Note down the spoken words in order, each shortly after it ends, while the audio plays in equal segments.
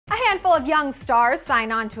handful of young stars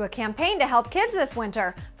sign on to a campaign to help kids this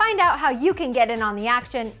winter. Find out how you can get in on the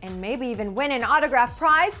action and maybe even win an autographed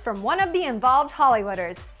prize from one of the involved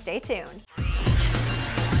Hollywooders. Stay tuned.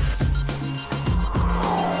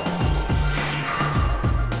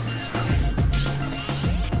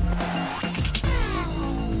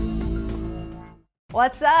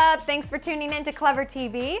 What's up? Thanks for tuning in to Clever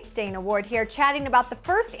TV. Dana Ward here, chatting about the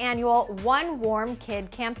first annual One Warm Kid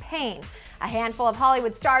campaign. A handful of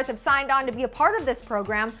Hollywood stars have signed on to be a part of this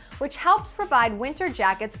program, which helps provide winter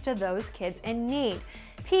jackets to those kids in need.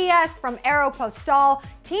 P.S. from Aeropostale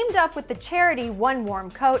teamed up with the charity One Warm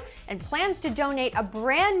Coat and plans to donate a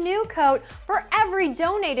brand new coat for every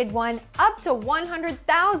donated one, up to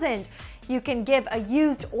 $100,000. You can give a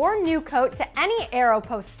used or new coat to any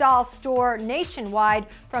Aeropostale store nationwide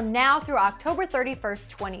from now through October 31st,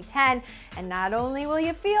 2010. And not only will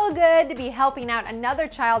you feel good to be helping out another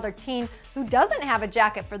child or teen who doesn't have a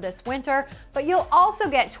jacket for this winter, but you'll also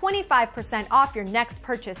get 25% off your next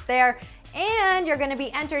purchase there. And you're going to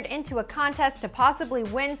be entered into a contest to possibly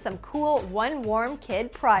win some cool One Warm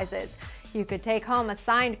Kid prizes. You could take home a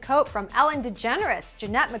signed coat from Ellen DeGeneres,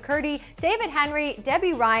 Jeanette McCurdy, David Henrie,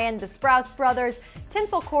 Debbie Ryan, the Sprouse Brothers,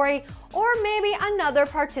 Tinsel Corey, or maybe another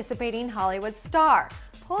participating Hollywood star.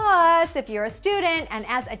 Plus, if you're a student and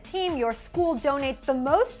as a team your school donates the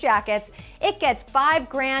most jackets, it gets $5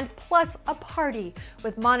 grand plus a party,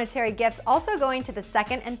 with monetary gifts also going to the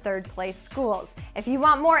second and third place schools. If you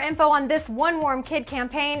want more info on this One Warm Kid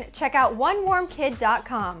campaign, check out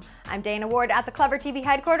onewarmkid.com. I'm Dana Ward at the Clever TV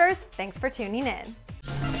headquarters. Thanks for tuning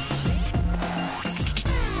in.